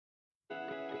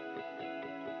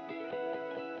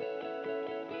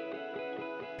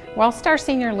Wellstar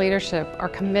senior leadership are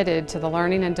committed to the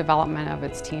learning and development of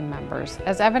its team members,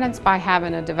 as evidenced by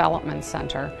having a development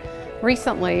center.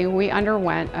 Recently, we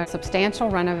underwent a substantial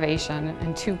renovation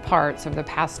in two parts over the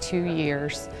past 2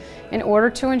 years in order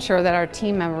to ensure that our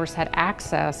team members had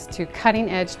access to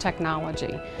cutting-edge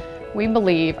technology. We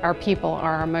believe our people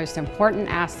are our most important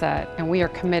asset, and we are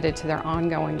committed to their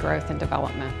ongoing growth and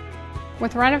development.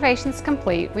 With renovations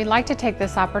complete, we'd like to take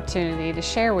this opportunity to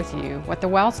share with you what the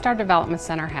Wellstar Development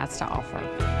Center has to offer.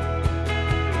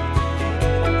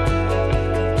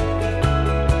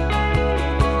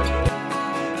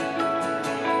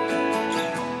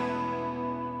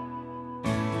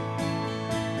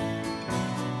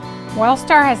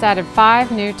 Wellstar has added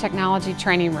 5 new technology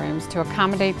training rooms to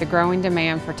accommodate the growing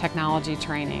demand for technology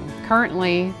training.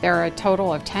 Currently, there are a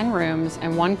total of 10 rooms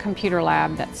and 1 computer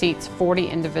lab that seats 40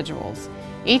 individuals.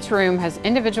 Each room has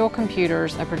individual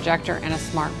computers, a projector, and a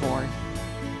smart board.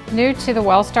 New to the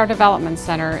Wellstar Development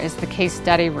Center is the case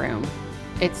study room.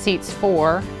 It seats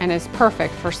 4 and is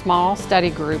perfect for small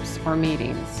study groups or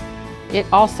meetings. It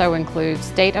also includes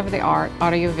state-of-the-art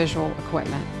audiovisual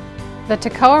equipment. The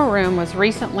Toccoa room was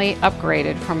recently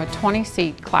upgraded from a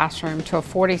 20-seat classroom to a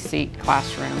 40-seat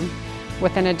classroom,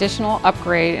 with an additional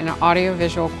upgrade in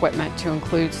audiovisual equipment to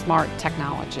include smart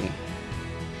technology.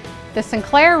 The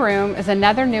Sinclair room is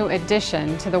another new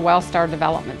addition to the Wellstar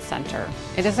Development Center.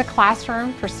 It is a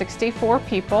classroom for 64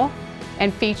 people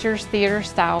and features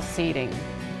theater-style seating.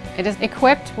 It is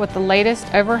equipped with the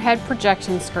latest overhead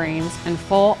projection screens and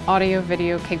full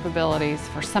audio-video capabilities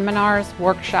for seminars,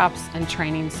 workshops, and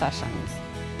training sessions.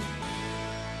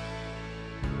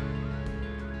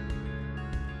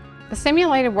 The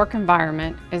simulated work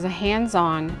environment is a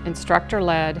hands-on,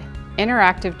 instructor-led,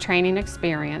 interactive training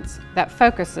experience that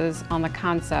focuses on the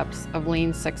concepts of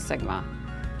Lean Six Sigma.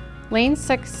 Lean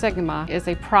Six Sigma is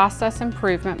a process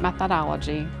improvement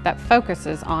methodology that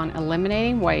focuses on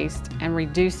eliminating waste and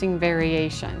reducing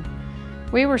variation.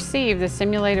 We received the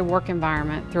simulated work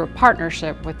environment through a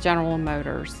partnership with General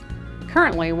Motors.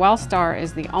 Currently, Wellstar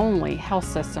is the only health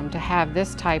system to have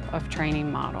this type of training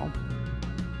model.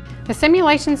 The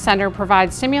Simulation Center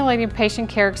provides simulated patient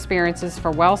care experiences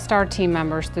for Wellstar team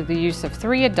members through the use of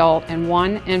 3 adult and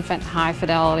 1 infant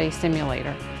high-fidelity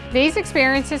simulator. These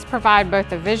experiences provide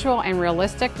both a visual and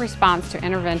realistic response to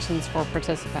interventions for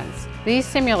participants. These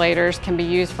simulators can be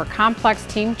used for complex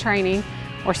team training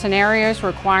or scenarios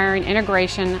requiring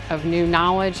integration of new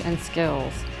knowledge and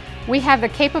skills. We have the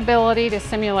capability to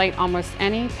simulate almost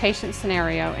any patient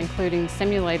scenario, including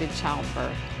simulated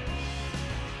childbirth.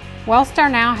 Wellstar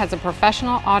now has a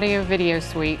professional audio-video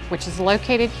suite, which is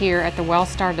located here at the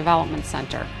Wellstar Development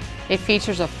Center. It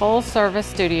features a full-service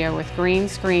studio with green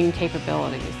screen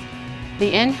capabilities.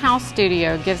 The in-house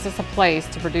studio gives us a place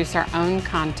to produce our own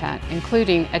content,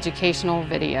 including educational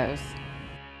videos.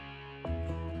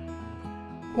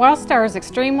 Wellstar is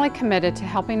extremely committed to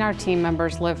helping our team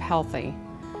members live healthy.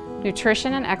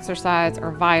 Nutrition and exercise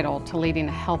are vital to leading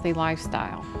a healthy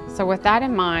lifestyle. So with that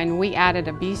in mind, we added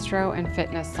a bistro and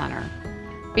fitness center.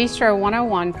 Bistro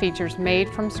 101 features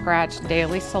made-from-scratch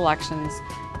daily selections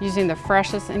using the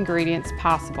freshest ingredients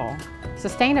possible.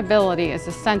 Sustainability is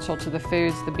essential to the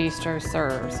foods the bistro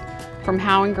serves, from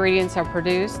how ingredients are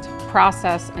produced,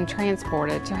 processed, and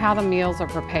transported to how the meals are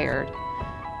prepared.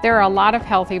 There are a lot of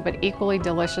healthy but equally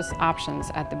delicious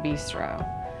options at the bistro.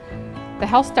 The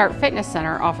Health Start Fitness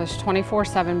Center offers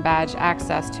 24/7 badge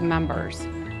access to members.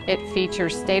 It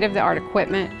features state-of-the-art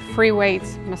equipment, free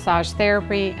weights, massage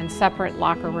therapy, and separate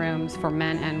locker rooms for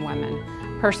men and women.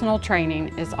 Personal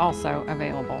training is also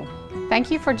available. Thank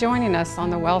you for joining us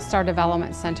on the Wellstar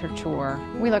Development Center tour.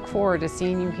 We look forward to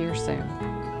seeing you here soon.